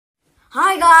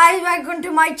Hi guys, welcome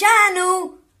to my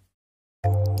channel.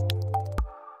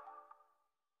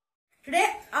 Today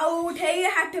I will tell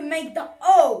you how to make the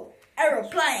O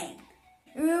aeroplane.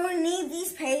 We will need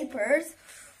these papers.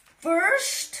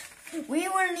 First, we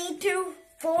will need to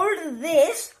fold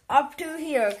this up to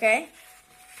here, okay?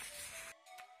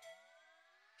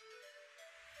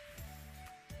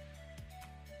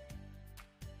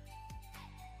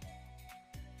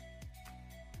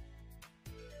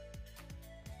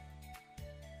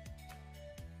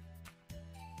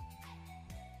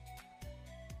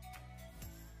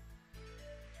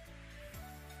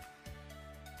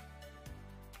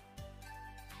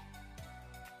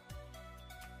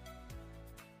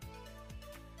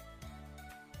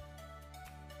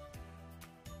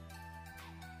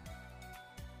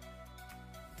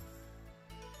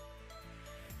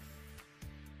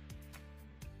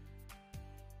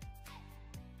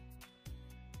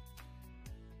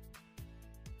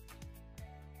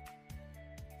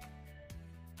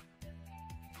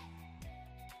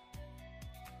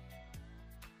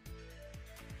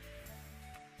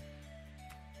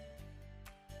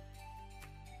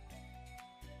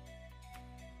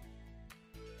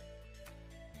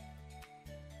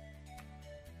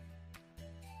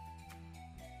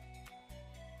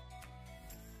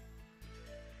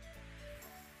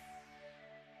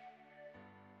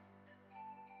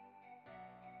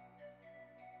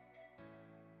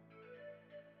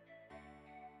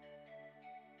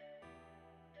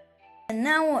 And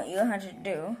now what you have to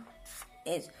do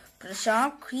is put a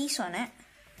sharp crease on it.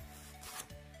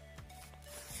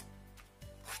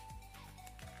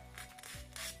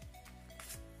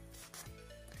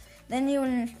 Then you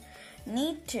will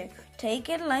need to take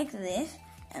it like this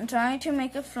and try to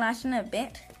make it flatten a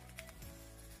bit.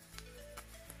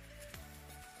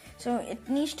 So it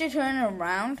needs to turn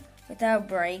around without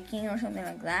breaking or something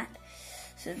like that.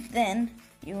 So then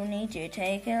you will need to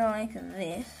take it like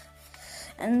this.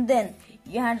 And then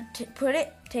you have to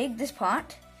take this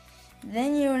part.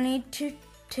 Then you will need to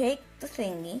take the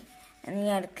thingy and you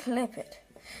have to clip it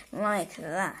like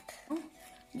that.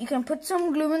 You can put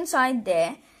some glue inside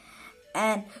there.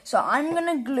 And so I'm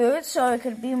going to glue it so it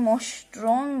could be more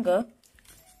stronger.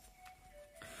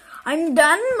 I'm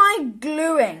done my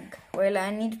gluing. Well, I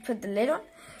need to put the lid on.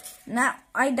 Now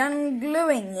I done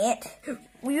gluing it.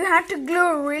 You have to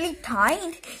glue it really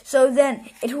tight so then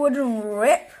it wouldn't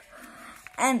rip.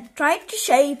 And try to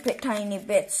shape it tiny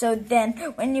bit so then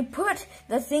when you put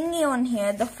the thingy on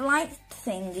here, the flight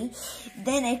thingy,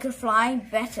 then it could fly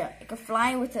better. It could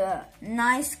fly with a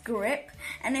nice grip,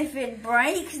 and if it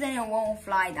breaks then it won't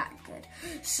fly that good.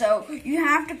 So you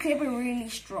have to keep it really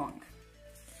strong.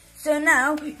 So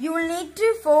now you will need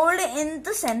to fold it in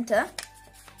the center.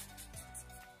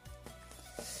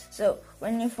 So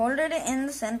when you folded it in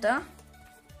the center,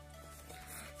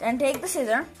 then take the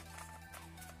scissor.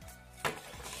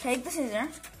 Take the scissor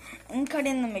and cut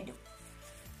in the middle.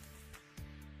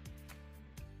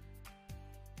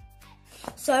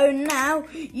 So now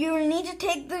you will need to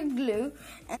take the glue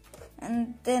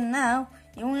and then now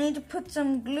you will need to put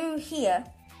some glue here.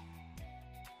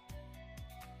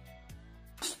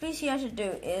 First piece you have to do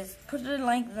is put it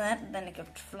like that, then it can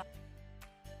fly.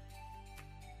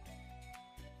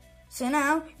 So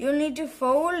now you'll need to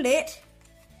fold it.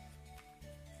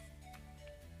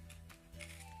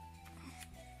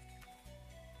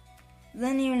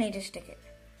 Then you need to stick it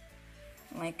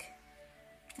like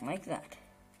that.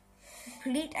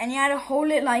 Complete, and you have to hold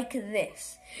it like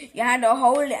this. You have to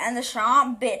hold it, and the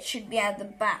sharp bit should be at the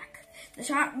back. The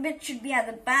sharp bit should be at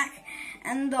the back,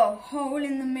 and the hole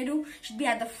in the middle should be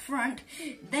at the front.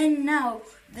 Then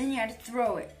you have to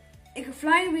throw it. It could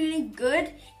fly really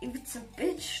good. If it's a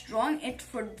bit strong, it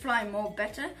would fly more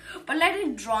better. But let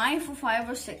it dry for 5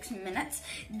 or 6 minutes.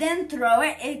 Then throw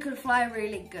it. It could fly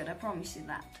really good. I promise you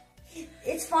that.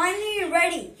 It's finally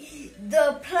ready.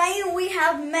 The plane we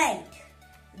have made.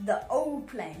 The O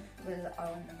plane with the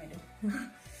O in the middle.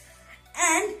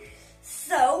 And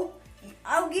so,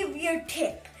 I'll give you a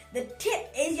tip. The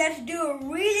tip is you have to do it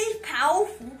really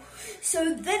powerful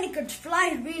so then it could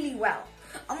fly really well.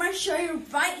 I'm going to show you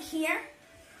right here.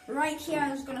 Right here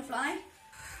it's going to fly.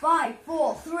 5,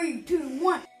 4, 3, 2,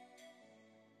 1.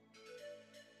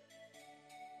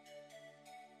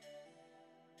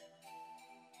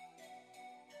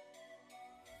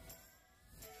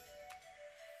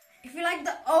 If you like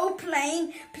the O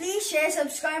plane, please share,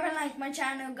 subscribe and like my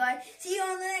channel, guys. See you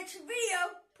on the next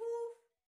video.